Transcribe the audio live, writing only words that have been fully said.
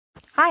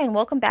Hi, and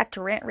welcome back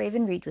to Rant, Rave,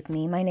 and Read with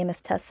me. My name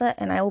is Tessa,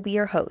 and I will be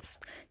your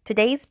host.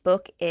 Today's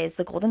book is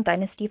The Golden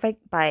Dynasty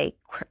by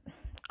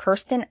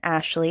Kirsten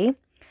Ashley,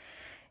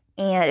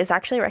 and it's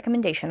actually a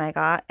recommendation I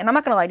got. And I'm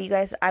not going to lie to you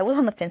guys, I was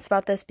on the fence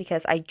about this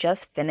because I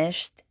just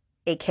finished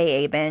a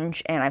KA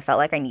binge, and I felt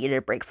like I needed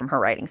a break from her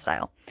writing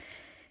style.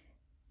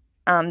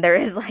 There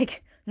is,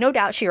 no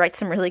doubt she writes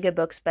some really good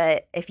books,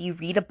 but if you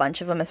read a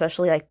bunch of them,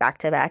 especially, back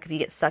to back, if you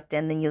get sucked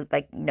in, then you,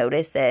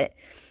 notice that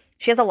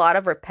she has a lot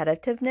of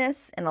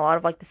repetitiveness and a lot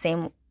of the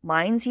same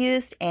lines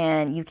used,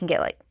 and you can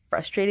get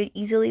frustrated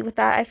easily with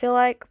that, I feel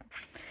like.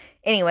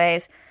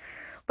 Anyways,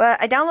 but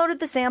I downloaded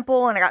the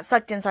sample and I got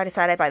sucked in, so I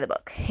decided I'd buy the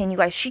book. And you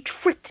guys, she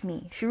tricked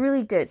me. She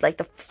really did.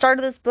 The start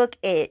of this book,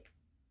 it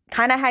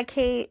kind of had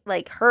Kate,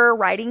 her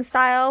writing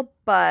style,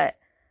 but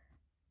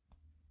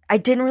I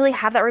didn't really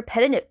have that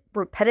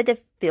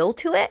repetitive feel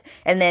to it.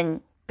 And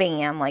then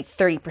bam,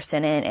 30%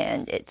 in,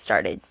 and it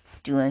started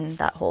doing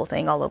that whole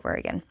thing all over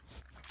again.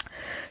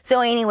 So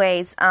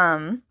anyways,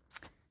 a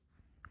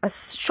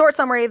short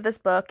summary of this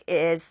book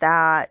is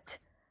that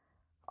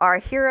our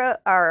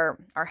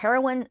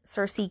heroine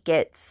Cersei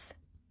gets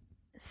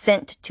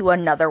sent to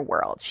another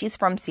world. She's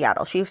from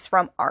Seattle. She's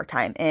from our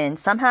time. And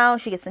somehow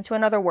she gets into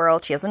another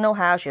world. She doesn't know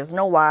how. She doesn't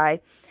know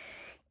why.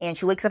 And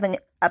she wakes up in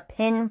a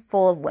pen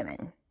full of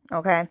women.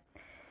 Okay?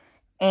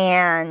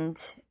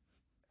 And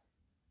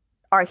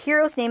our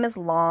hero's name is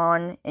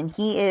Lon, and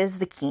he is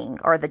the king,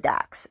 or the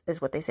Dax,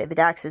 is what they say. The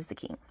Dax is the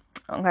king.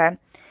 Okay?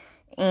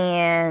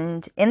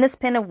 And in this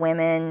pen of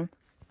women,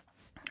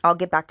 I'll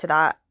get back to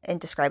that and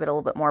describe it a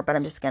little bit more, but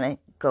I'm just going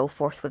to go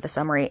forth with the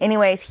summary.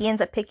 Anyways, he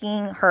ends up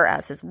picking her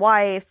as his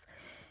wife,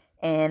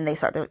 and they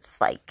start this,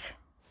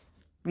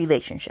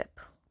 relationship.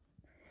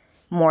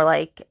 More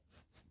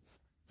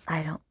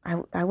I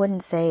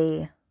wouldn't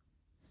say,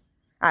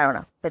 I don't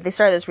know, but they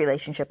started this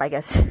relationship, I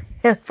guess,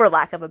 for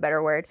lack of a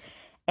better word,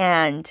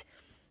 and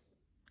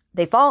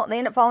they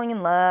end up falling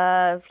in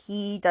love.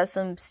 He does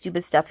some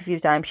stupid stuff a few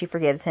times. She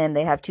forgives him.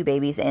 They have 2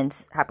 babies and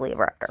happily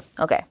ever after.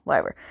 Okay,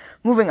 whatever.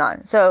 Moving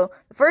on. So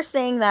the first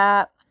thing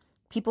that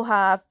people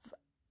have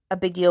a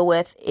big deal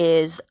with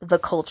is the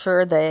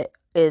culture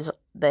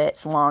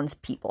that's Lon's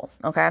people.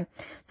 Okay,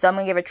 so I'm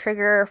gonna give a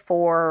trigger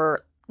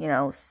for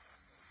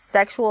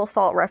sexual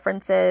assault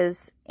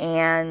references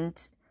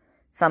and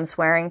some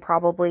swearing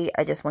probably.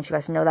 I just want you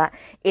guys to know that.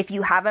 If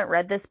you haven't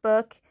read this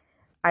book,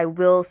 I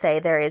will say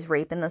there is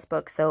rape in this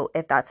book, so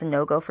if that's a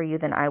no-go for you,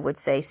 then I would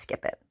say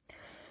skip it.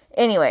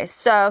 Anyway,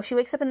 so she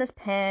wakes up in this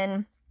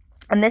pen,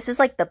 and this is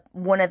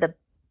one of the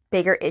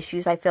bigger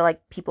issues I feel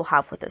like people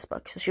have with this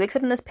book. So she wakes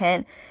up in this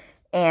pen,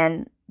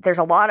 and there's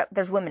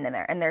women in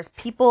there, and there's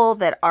people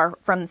that are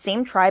from the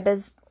same tribe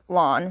as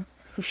Lon,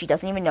 who she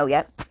doesn't even know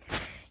yet,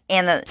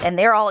 and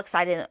they're all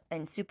excited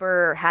and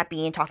super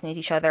happy and talking to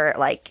each other,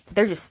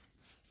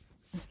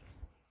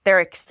 they're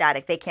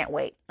ecstatic. They can't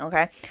wait,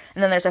 okay?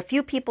 And then there's a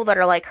few people that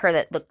are like her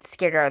that look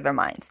scared out of their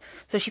minds.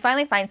 So she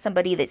finally finds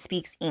somebody that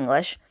speaks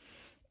English,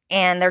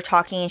 and they're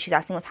talking, and she's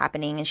asking what's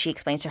happening, and she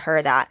explains to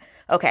her that,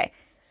 okay,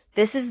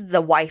 this is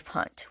the wife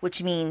hunt,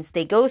 which means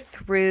they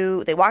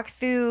walk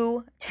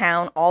through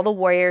town, all the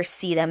warriors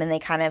see them, and they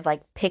kind of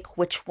pick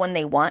which one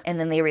they want, and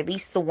then they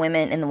release the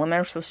women, and the women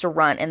are supposed to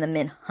run, and the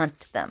men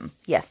hunt them.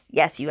 Yes,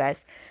 you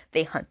guys,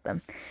 they hunt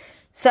them.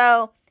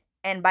 So,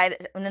 and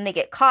then they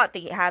get caught,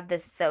 they have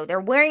this, so they're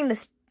wearing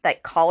this,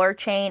 collar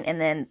chain, and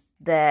then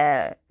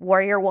the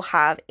warrior will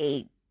have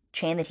a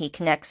chain that he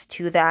connects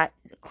to that,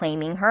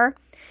 claiming her.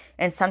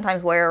 And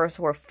sometimes warriors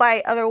will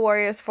fight other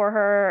warriors for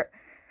her,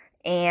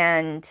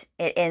 and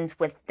it ends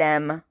with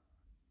them,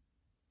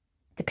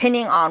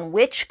 depending on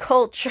which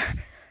culture,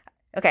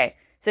 okay,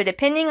 so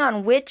depending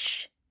on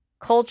which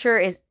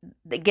culture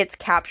that gets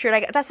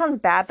captured, that sounds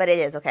bad, but it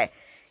is, okay.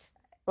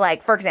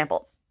 For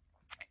example,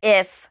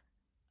 if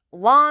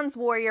Lon's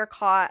warrior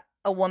caught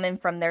a woman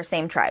from their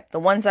same tribe, the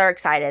ones that are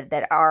excited,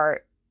 that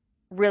are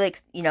really,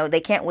 they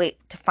can't wait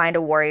to find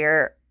a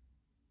warrior,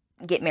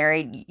 get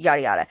married,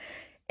 yada yada.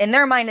 In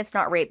their mind, it's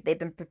not rape. They've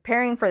been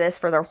preparing for this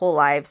for their whole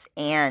lives,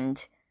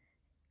 and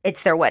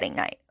it's their wedding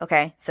night,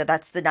 okay? So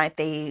that's the night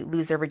they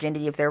lose their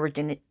virginity. If they're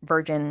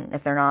virgin,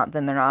 if they're not,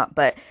 then they're not.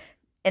 But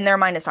in their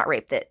mind, it's not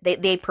rape. That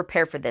they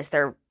prepare for this.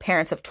 Their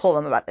parents have told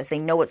them about this. They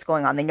know what's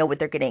going on. They know what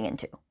they're getting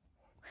into.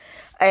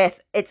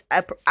 If it's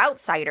an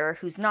outsider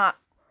who's not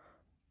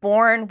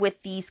born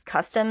with these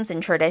customs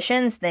and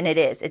traditions, then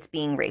it's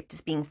being raped.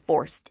 It's being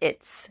forced.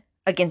 It's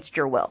against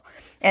your will.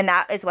 And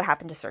that is what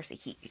happened to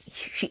Cersei.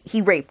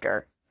 He raped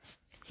her.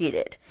 He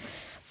did.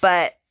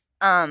 But,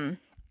 I'm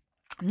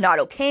not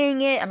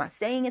okaying it. I'm not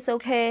saying it's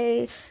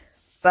okay.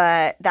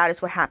 But that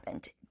is what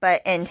happened.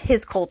 But in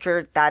his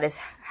culture, that is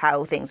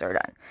how things are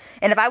done.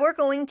 And if I were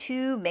going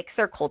to mix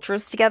their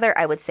cultures together,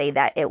 I would say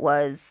that it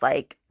was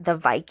the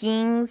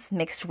Vikings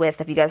mixed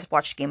with, if you guys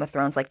watched Game of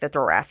Thrones,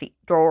 the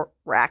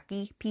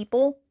Dothraki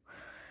people.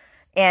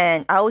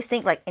 And I always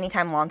think,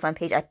 anytime Lon's on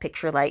page, I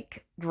picture,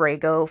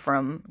 Drago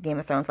from Game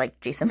of Thrones,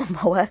 Jason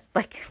Momoa.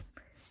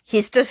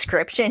 His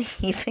description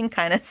even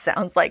kind of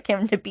sounds like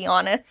him, to be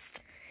honest.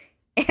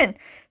 And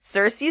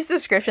Cersei's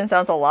description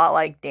sounds a lot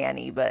like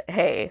Dany, but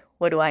hey,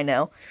 what do I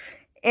know?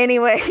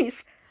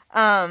 Anyways,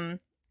 um,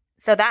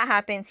 so that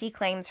happens. He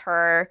claims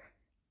her,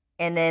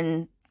 and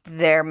then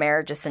their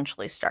marriage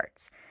essentially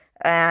starts.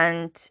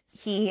 And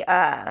he,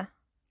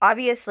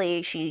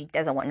 obviously, she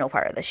doesn't want no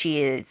part of this.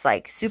 She is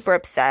like super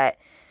upset.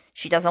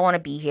 She doesn't want to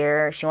be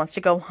here. She wants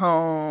to go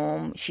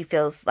home. She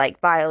feels like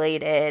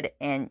violated,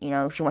 and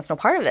she wants no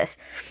part of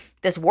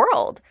this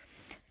world.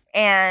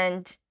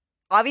 And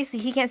obviously,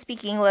 he can't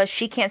speak English.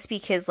 She can't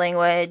speak his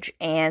language.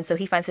 And so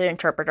he finds an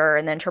interpreter,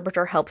 and the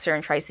interpreter helps her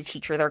and tries to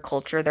teach her their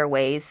culture, their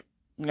ways,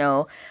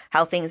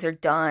 how things are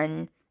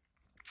done.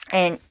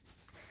 And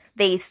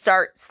they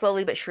start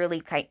slowly but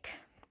surely like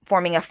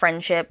forming a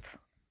friendship,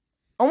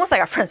 almost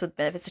like a friends with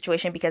benefits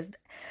situation, because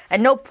at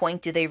no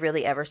point do they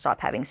really ever stop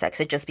having sex.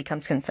 It just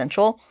becomes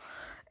consensual.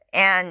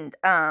 And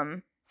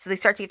so they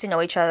start to get to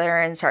know each other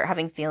and start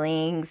having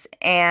feelings.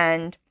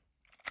 And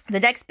the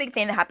next big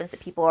thing that happens that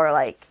people are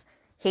like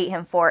hate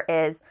him for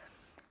is,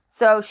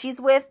 so she's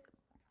with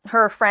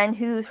her friend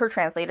who's her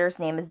translator's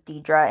name is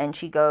Deidre, and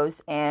she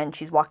goes and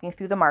she's walking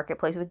through the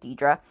marketplace with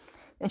Deidre,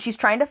 and she's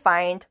trying to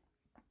find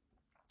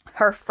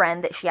her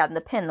friend that she had in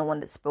the pen, the one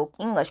that spoke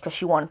English, because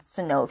she wants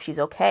to know if she's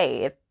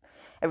okay, if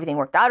everything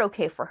worked out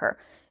okay for her.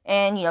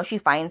 And she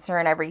finds her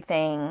and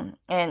everything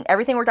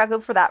worked out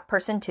good for that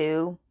person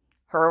too.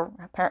 Her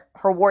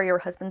warrior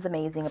husband's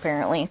amazing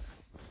apparently.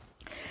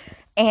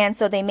 And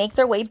so they make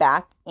their way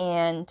back,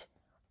 and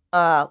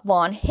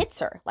Lon hits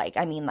her. Like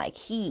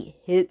he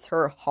hits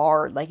her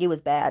hard. Like it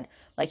was bad.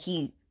 Like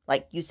he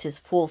used his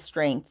full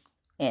strength,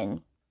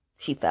 and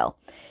she fell.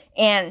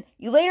 And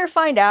you later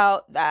find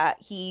out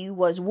that he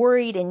was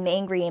worried and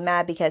angry and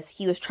mad because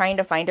he was trying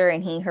to find her,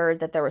 and he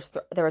heard that there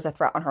was a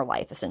threat on her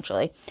life,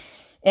 essentially.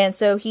 And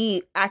so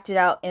he acted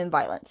out in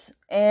violence.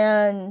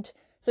 And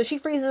so she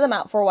freezes him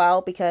out for a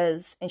while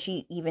and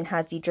she even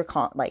has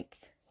Deidre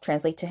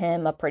translate to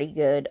him a pretty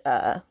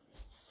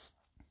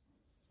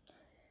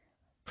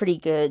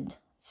good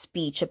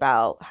speech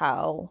about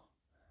how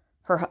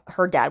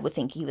her dad would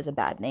think he was a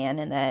bad man,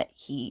 and that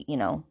he,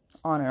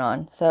 on and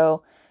on.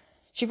 So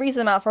she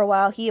freezes him out for a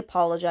while. He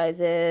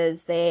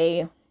apologizes.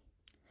 He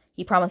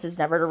promises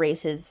never to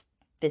raise his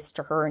fist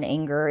to her in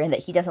anger, and that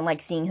he doesn't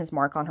like seeing his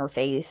mark on her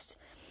face.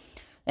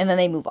 And then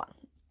they move on.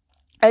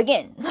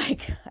 Again,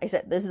 like I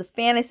said, this is a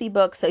fantasy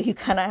book, so you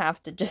kind of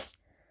have to just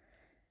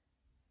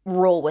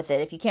roll with it.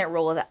 If you can't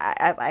roll with it,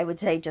 I would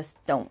say just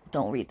don't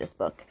read this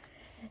book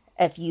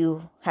if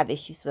you have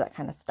issues with that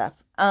kind of stuff.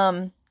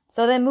 So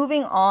then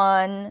moving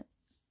on,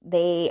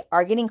 they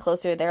are getting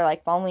closer. They're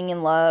like falling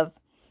in love.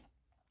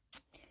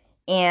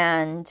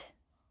 And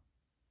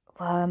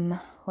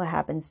what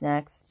happens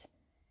next?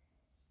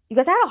 You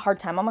guys, I had a hard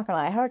time. I'm not gonna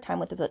lie, I had a hard time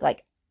with the book.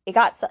 Like it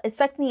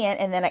sucked me in,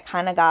 and then it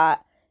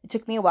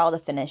took me a while to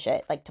finish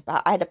it. I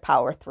had to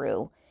power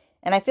through.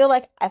 And I feel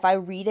like if I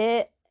read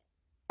it,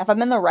 if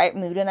I'm in the right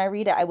mood and I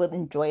read it, I would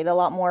enjoy it a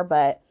lot more.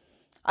 But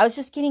I was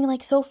just getting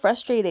like so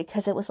frustrated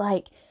because it was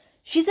like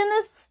she's in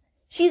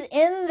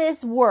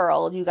this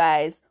world, you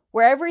guys,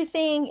 where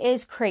everything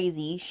is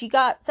crazy. She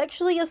got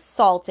sexually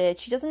assaulted.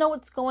 She doesn't know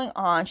what's going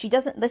on.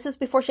 This is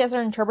before she has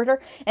her interpreter,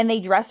 and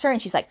they dress her,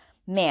 and she's like,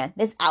 man,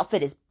 this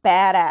outfit is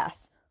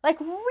badass. Like,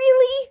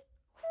 really?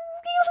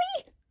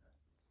 Really?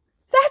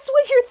 That's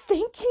what you're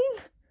thinking?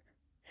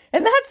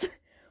 But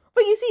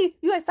you see,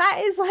 you guys,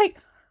 that is like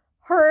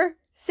her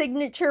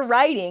signature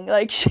writing.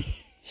 Like,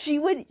 she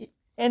would,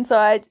 and so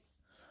I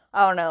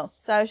don't know.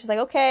 So I was just like,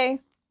 okay,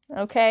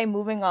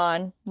 moving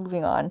on.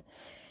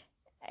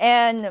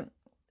 And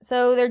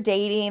so they're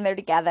dating, they're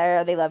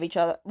together, they love each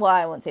other. Well,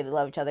 I won't say they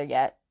love each other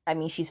yet. I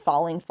mean, she's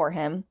falling for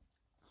him.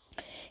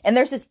 And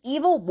there's this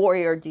evil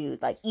warrior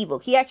dude, like evil.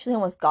 He actually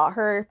almost got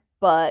her,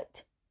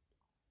 but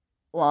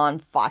Lon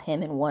fought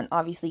him and won,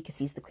 obviously, because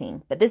he's the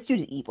queen. But this dude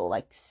is evil,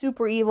 like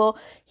super evil.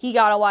 He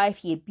got a wife,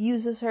 he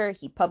abuses her,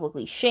 he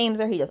publicly shames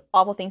her, he does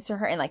awful things to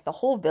her, and like the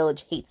whole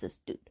village hates this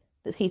dude.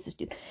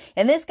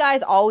 And this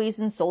guy's always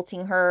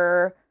insulting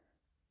her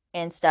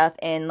and stuff.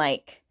 And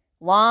like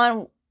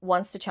Lon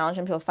wants to challenge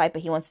him to a fight,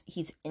 but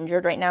he's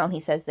injured right now, and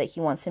he says that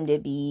he wants him to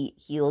be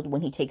healed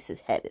when he takes his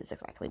head, is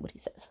exactly what he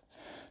says.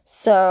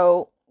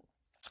 So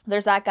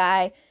there's that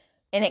guy,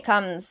 and it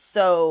comes,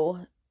 so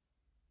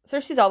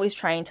Cersei's always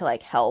trying to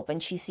like help,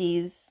 and she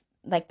sees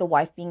like the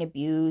wife being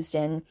abused,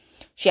 and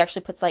she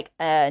actually puts like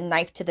a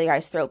knife to the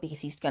guy's throat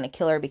because he's gonna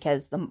kill her,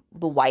 because the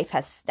wife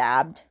has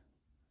stabbed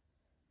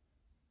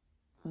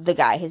the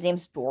guy. His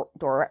name's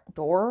Dorthrak.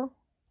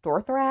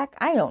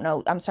 I don't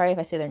know. I'm sorry if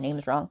I say their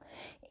names wrong.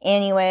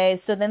 Anyway,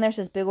 so then there's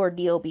this big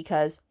ordeal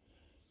because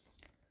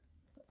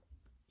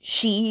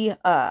she's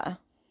not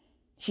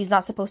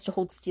supposed to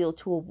hold steel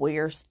to a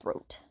warrior's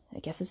throat. I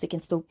guess it's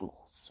against the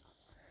rules.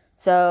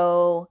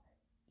 So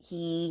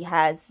he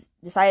has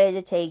decided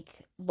to take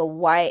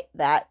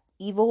that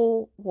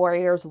evil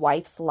warrior's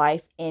wife's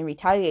life in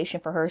retaliation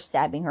for her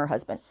stabbing her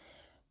husband.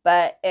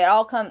 But it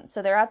all comes,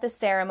 so they're at this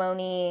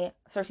ceremony.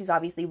 Cersei's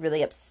obviously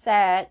really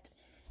upset,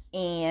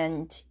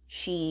 and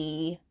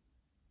she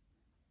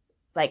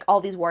like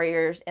all these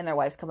warriors and their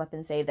wives come up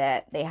and say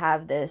that they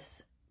have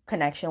this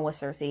connection with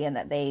Cersei and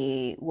that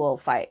they will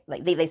fight,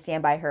 like they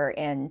stand by her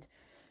and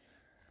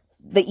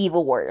the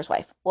evil warrior's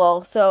wife.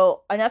 Well,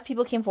 so enough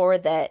people came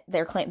forward that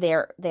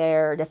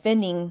they're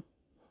defending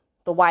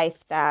the wife,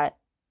 that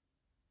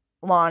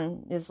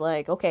Lon is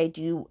like, okay,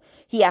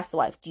 he asked the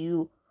wife, do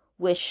you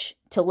wish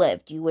to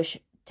live? Do you wish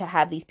to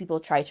have these people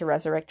try to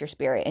resurrect your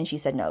spirit? And she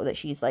said no, that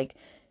she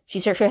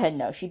shook her head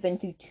no. She'd been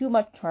through too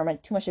much trauma,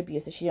 too much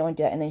abuse, that she didn't want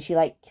to do it. And then she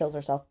like kills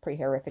herself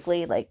pretty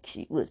horrifically. Like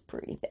she was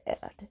pretty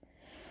bad.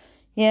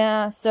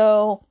 Yeah,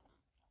 so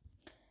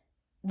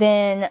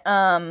then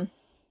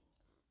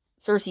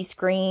Cersei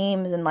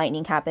screams and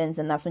lightning happens,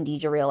 and that's when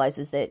Deidre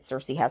realizes that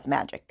Cersei has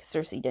magic.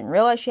 Cersei didn't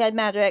realize she had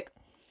magic,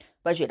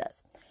 but she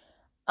does.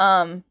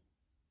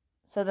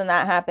 So then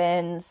that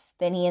happens.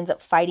 Then he ends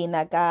up fighting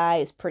that guy.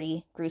 It's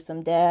pretty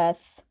gruesome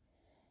death.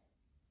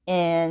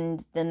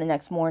 And then the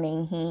next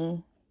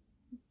morning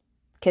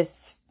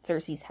because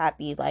Cersei's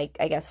happy, like,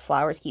 I guess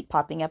flowers keep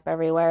popping up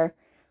everywhere.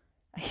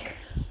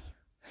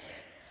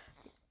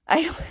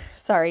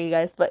 Sorry you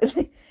guys, but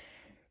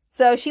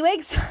so she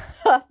wakes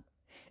up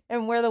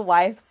and where the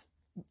wife's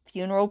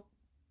funeral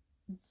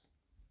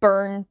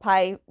burn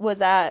pile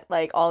was at,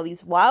 like all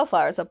these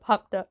wildflowers have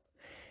popped up.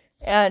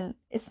 And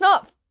it's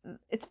not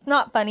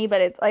funny,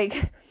 but it's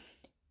like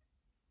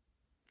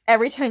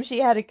every time she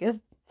had a good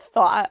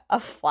thought, a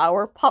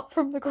flower popped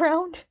from the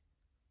ground.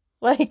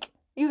 Like,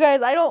 you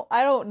guys, I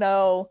don't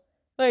know.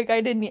 Like,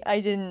 I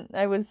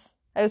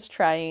was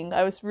trying.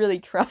 I was really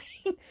trying.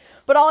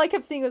 But all I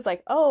kept seeing was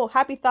like, oh,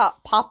 happy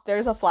thought, pop,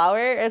 there's a flower.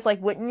 It's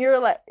like, wouldn't you're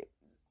like,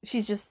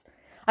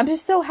 I'm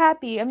just so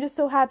happy. I'm just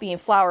so happy.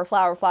 And flower,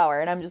 flower, flower.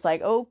 And I'm just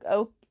like,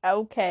 oh,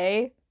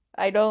 okay.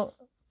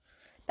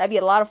 That'd be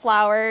a lot of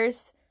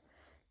flowers.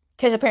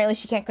 Because apparently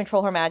she can't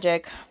control her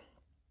magic.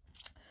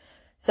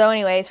 So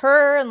anyways,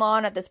 her and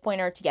Lon at this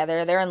point are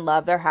together. They're in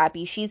love. They're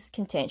happy. She's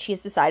content. She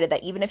has decided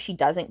that even if she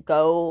doesn't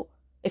go,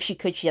 if she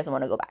could, she doesn't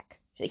want to go back.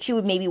 Like, she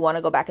would maybe want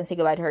to go back and say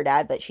goodbye to her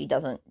dad, but she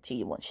doesn't.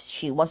 She wants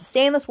to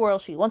stay in this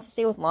world. She wants to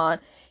stay with Lon,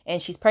 and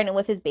she's pregnant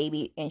with his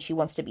baby, and she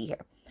wants to be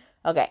here.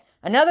 Okay.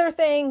 Another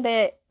thing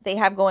that they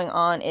have going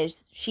on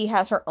is she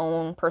has her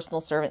own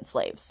personal servant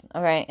slaves.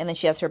 Okay. And then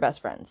she has her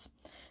best friends.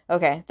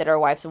 Okay. That are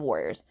wives of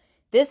warriors.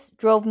 This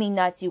drove me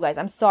nuts, you guys.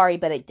 I'm sorry,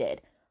 but it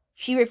did.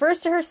 She refers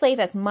to her slave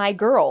as my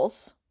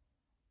girls,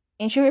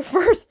 and she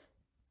refers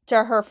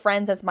to her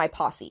friends as my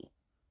posse.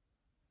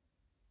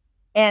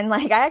 And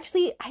like, I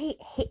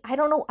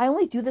don't know. I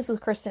only do this with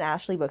Kristen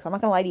Ashley books. I'm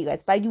not gonna lie to you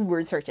guys, but I do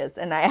word searches,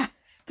 and I have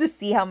to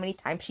see how many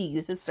times she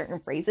uses certain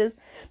phrases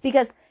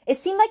because it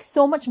seemed like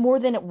so much more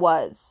than it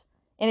was,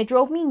 and it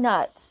drove me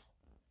nuts.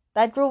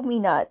 That drove me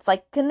nuts.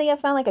 Like, couldn't they have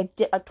found like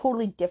a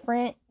totally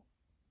different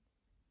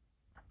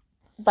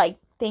like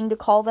thing to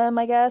call them?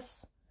 I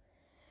guess.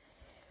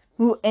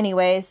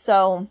 Anyways,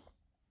 so,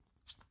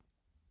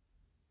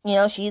 you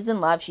know, she's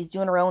in love, she's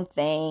doing her own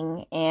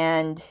thing,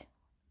 and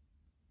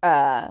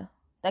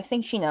next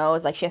thing she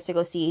knows, like, she has to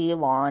go see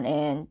Lon,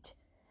 and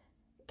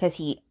because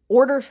he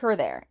orders her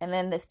there, and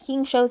then this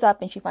king shows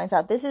up, and she finds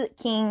out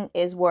king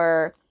is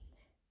where,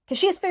 because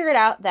she has figured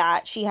out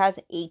that she has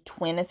a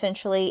twin,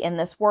 essentially, in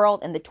this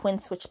world, and the twin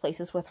switched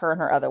places with her in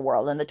her other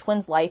world, and the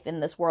twin's life in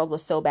this world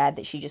was so bad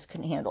that she just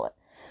couldn't handle it.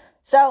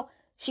 So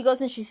she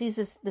goes and she sees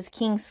this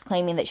king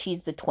claiming that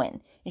she's the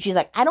twin. And she's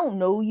like, I don't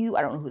know you.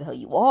 I don't know who the hell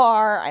you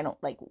are. I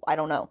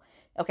don't know.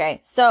 Okay.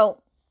 So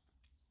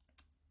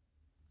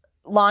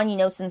Lon,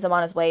 sends him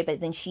on his way, but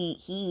then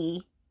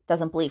he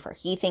doesn't believe her.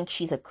 He thinks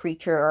she's a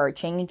creature or a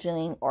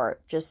changeling or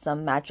just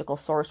some magical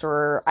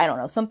sorcerer. I don't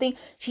know. Something.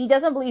 She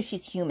doesn't believe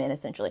she's human,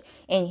 essentially.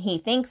 And he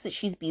thinks that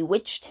she's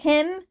bewitched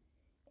him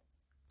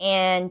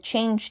and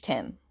changed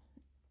him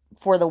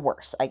for the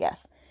worse, I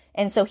guess.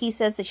 And so he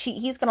says that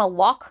he's going to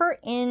lock her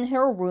in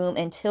her room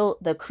until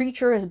the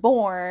creature is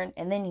born,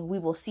 and then we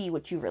will see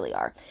what you really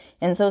are.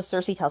 And so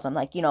Cersei tells him,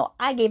 like,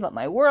 I gave up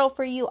my world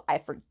for you.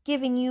 I've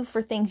forgiven you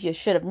for things you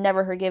should have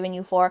never forgiven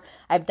you for.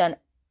 I've done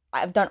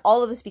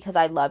all of this because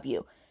I love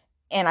you.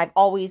 And I've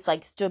always,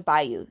 like, stood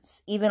by you,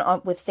 even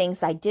with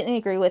things I didn't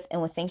agree with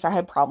and with things I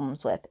had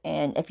problems with.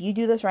 And if you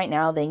do this right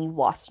now, then you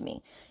lost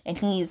me. And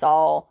he's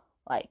all,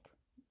 like,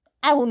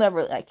 I will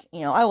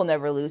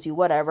never lose you,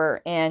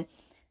 whatever. And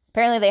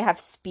apparently they have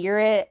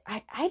spirit.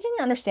 I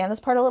didn't understand this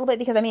part a little bit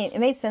because, it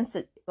made sense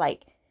that,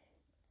 like,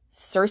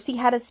 Cersei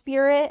had a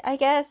spirit, I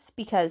guess,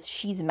 because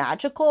she's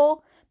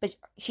magical, but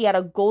she had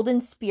a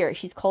golden spirit.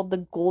 She's called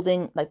the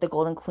golden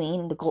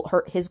queen,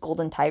 his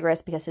golden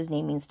tigress, because his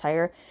name means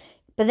tiger.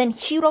 But then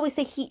she would always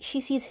say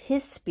she sees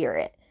his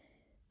spirit.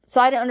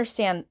 So I didn't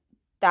understand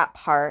that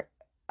part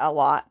a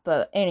lot.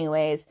 But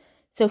anyways,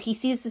 so he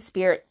sees the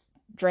spirit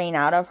drain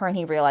out of her and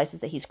he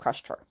realizes that he's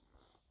crushed her.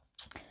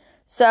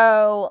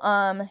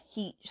 So,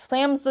 he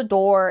slams the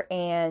door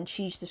and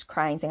she's just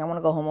crying, saying, I want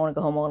to go home, I want to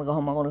go home, I want to go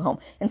home, I want to go home.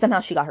 And somehow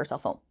she got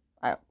herself home.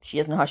 She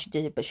doesn't know how she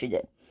did it, but she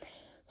did.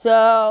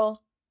 So,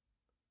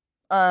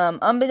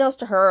 unbeknownst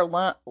to her,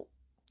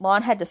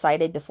 Lon had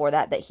decided before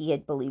that he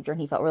had believed her and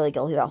he felt really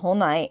guilty that whole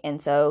night.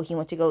 And so he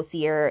went to go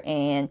see her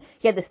and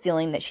he had this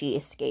feeling that she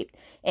escaped.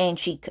 And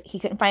he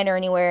couldn't find her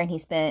anywhere, and he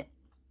spent,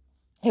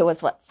 it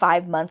was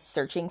 5 months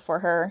searching for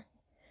her.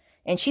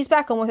 And she's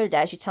back home with her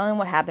dad. She's telling him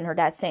what happened. Her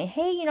dad's saying,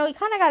 hey, you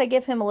kind of got to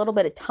give him a little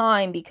bit of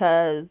time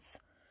because,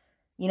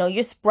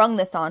 you sprung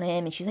this on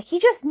him. And she's like, he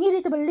just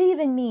needed to believe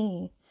in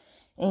me.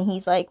 And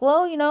he's like,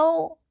 well, you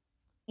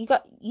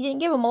didn't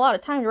give him a lot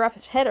of time to wrap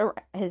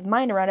his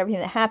mind around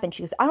everything that happened.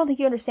 She goes, I don't think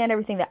you understand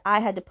everything that I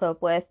had to put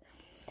up with.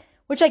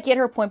 Which I get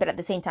her point, but at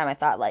the same time, I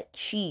thought, like,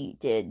 she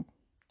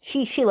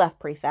left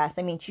pretty fast.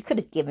 I mean, she could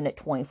have given it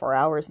 24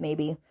 hours,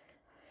 maybe.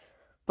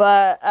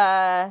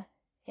 But,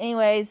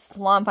 anyways,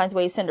 Lon finds a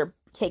way to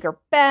take her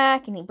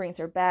back, and he brings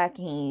her back,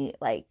 and he,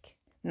 like,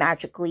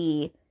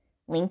 magically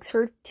links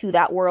her to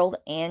that world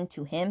and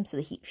to him so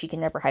that she can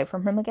never hide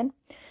from him again.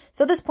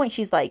 So at this point,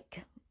 she's,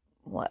 like,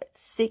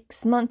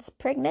 6 months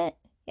pregnant?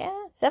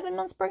 Yeah, 7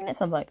 months pregnant?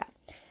 Something like that.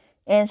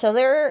 And so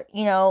they're,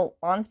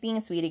 Lon's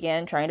being sweet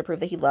again, trying to prove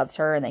that he loves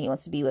her and that he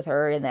wants to be with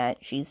her and that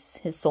she's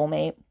his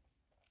soulmate.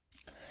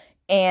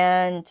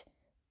 And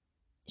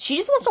she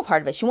just wants no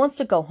part of it. She wants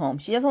to go home.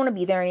 She doesn't want to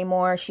be there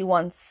anymore. She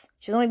doesn't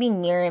want to be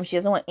near him. She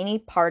doesn't want any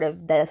part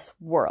of this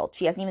world.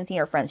 She hasn't even seen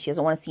her friends. She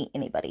doesn't want to see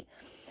anybody.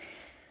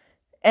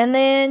 And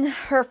then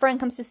her friend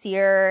comes to see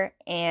her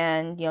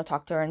and,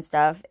 talk to her and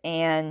stuff.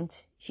 And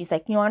she's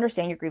like, I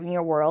understand you're grieving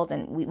your world.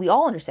 And we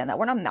all understand that.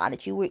 We're not mad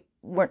at you. We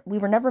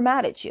were never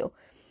mad at you.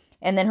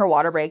 And then her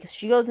water breaks.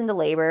 She goes into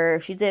labor.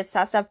 She has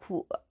to have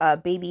a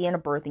baby in a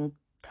birthing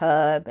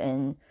tub.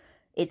 And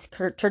it's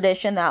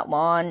tradition that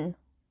Lon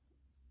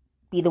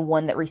be the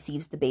one that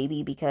receives the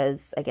baby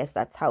because I guess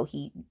that's how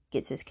he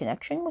gets his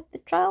connection with the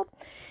child.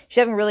 She's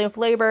having really rough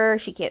labor.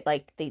 She can't,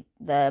 like, he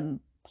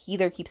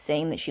either keeps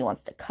saying that she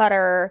wants to cut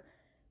her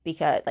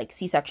because, like,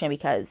 C-section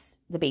because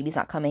the baby's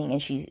not coming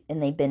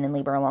and they've been in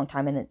labor a long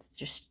time and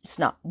it's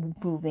not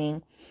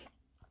moving.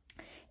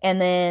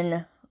 And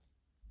then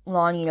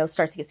Lon,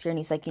 starts to get scared and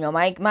he's like,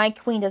 my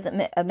queen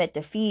doesn't admit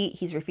defeat.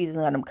 He's refusing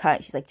to let him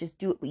cut. She's like, just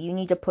do it. You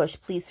need to push.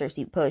 Please,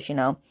 Cersei, push,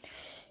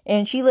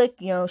 And she, like,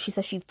 she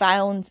says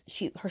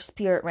her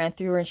spirit ran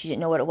through her and she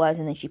didn't know what it was.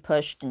 And then she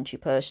pushed and she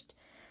pushed.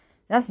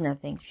 That's another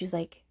thing. She's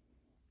like,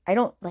 I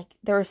don't, like,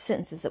 there were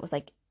sentences that was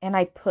like, and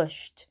I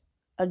pushed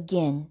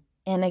again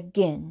and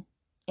again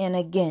and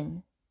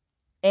again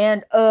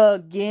and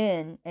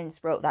again. And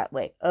it's wrote that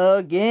way,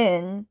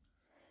 again.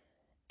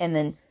 And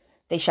then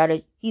they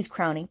shouted, he's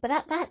crowning. But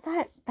that's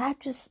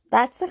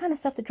the kind of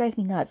stuff that drives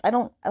me nuts.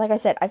 Like I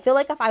said, I feel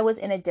like if I was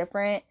in a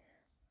different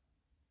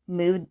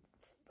mood,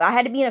 I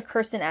had to be in a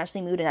Kristen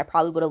Ashley mood and I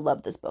probably would have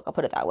loved this book. I'll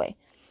put it that way.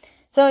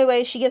 So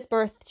anyway, she gives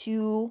birth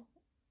to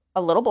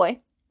a little boy.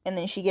 And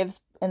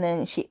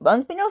then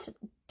unbeknownst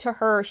to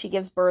her, she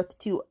gives birth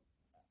to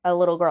a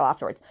little girl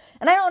afterwards.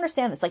 And I don't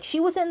understand this. Like, she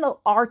was in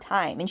our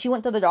time and she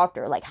went to the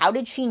doctor. Like, how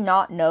did she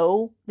not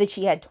know that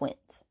she had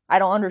twins? I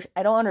don't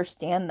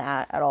understand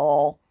that at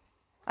all.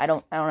 I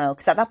don't know.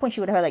 Because at that point, she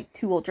would have had, like,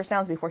 2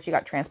 ultrasounds before she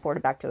got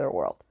transported back to their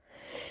world.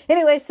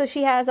 Anyway, so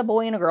she has a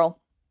boy and a girl.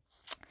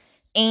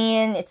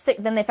 And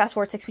then they fast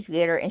forward 6 weeks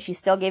later, and she's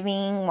still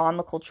giving Lon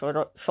the cold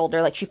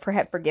shoulder. Like, she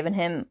had forgiven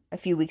him a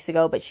few weeks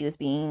ago, but she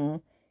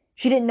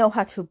didn't know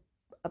how to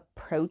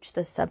approach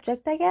the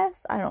subject, I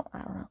guess. I don't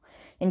know.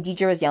 And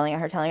Deidre was yelling at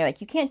her, telling her,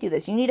 like, you can't do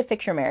this. You need to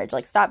fix your marriage.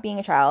 Like, stop being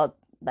a child.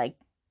 Like,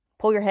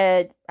 pull your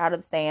head out of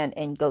the sand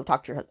and go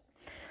talk to your husband.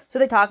 So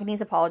they talk, and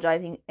he's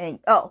apologizing. And,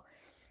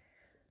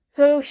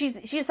 so she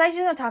decides she's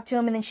going to talk to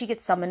him, and then she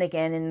gets summoned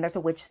again, and there's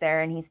a witch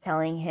there, and he's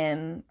telling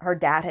him her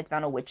dad had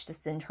found a witch to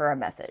send her a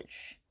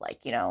message. Like,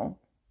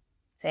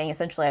 saying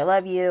essentially, I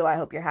love you. I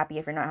hope you're happy.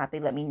 If you're not happy,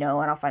 let me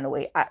know, and I'll find a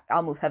way.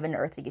 I'll move heaven and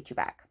earth to get you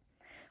back.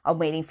 I'm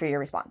waiting for your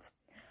response.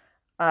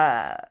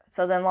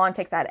 So then Lon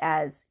takes that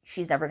as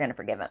she's never going to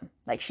forgive him.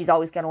 Like, she's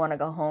always going to want to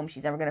go home.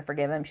 She's never going to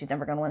forgive him. She's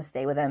never going to want to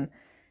stay with him.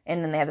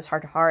 And then they have this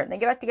heart-to-heart, and they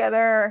get back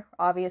together,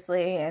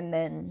 obviously, and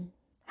then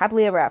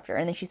happily ever after.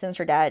 And then she sends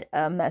her dad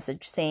a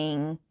message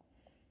saying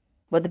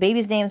what the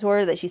baby's names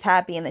were, that she's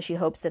happy, and that she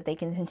hopes that they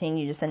can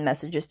continue to send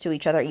messages to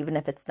each other, even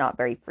if it's not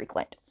very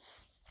frequent.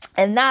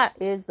 And that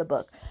is the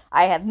book.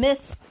 I have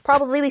missed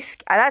probably,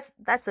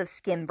 that's a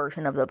skim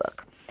version of the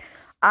book.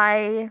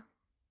 I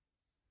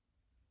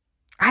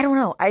don't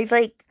know.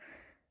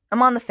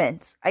 I'm on the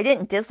fence. I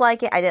didn't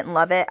dislike it. I didn't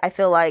love it. I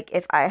feel like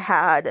if I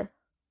had,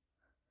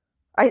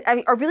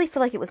 I really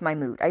feel like it was my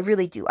mood. I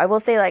really do. I will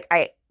say, like,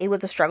 it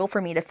was a struggle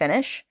for me to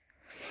finish,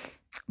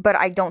 but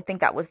I don't think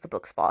that was the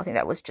book's fault. I think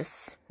that was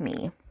just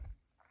me.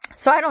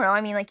 So I don't know.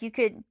 I mean, like, you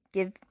could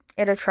give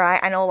it a try.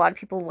 I know a lot of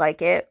people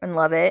like it and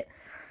love it.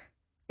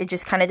 It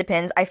just kind of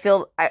depends.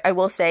 I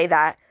will say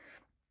that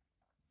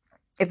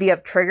if you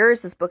have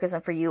triggers, this book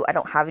isn't for you. I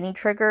don't have any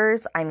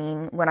triggers. I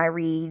mean, when I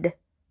read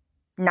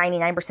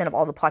 99% of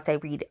all the plots I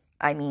read,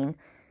 I mean,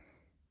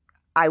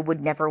 I would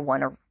never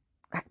want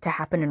to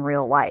happen in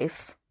real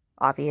life,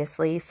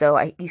 obviously. So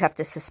you have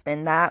to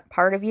suspend that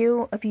part of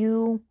you if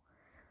you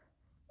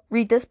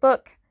read this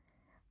book.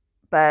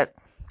 But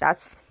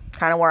that's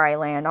kind of where I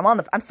land.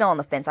 I'm still on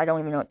the fence. I don't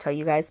even know what to tell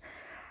you guys.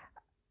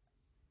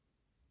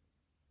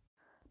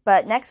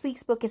 But next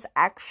week's book is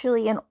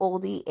actually an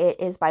oldie.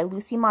 It is by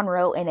Lucy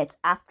Monroe, and it's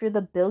After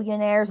the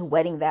Billionaire's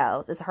Wedding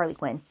Vows. It's Harley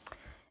Quinn.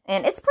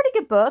 And it's a pretty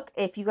good book.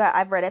 If you guys,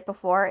 I've read it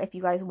before. If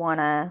you guys want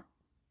to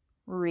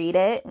read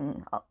it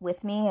and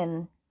with me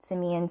and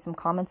send me in some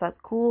comments, that's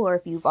cool. Or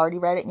if you've already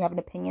read it and you have an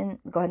opinion,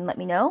 go ahead and let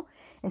me know.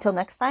 Until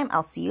next time,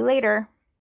 I'll see you later.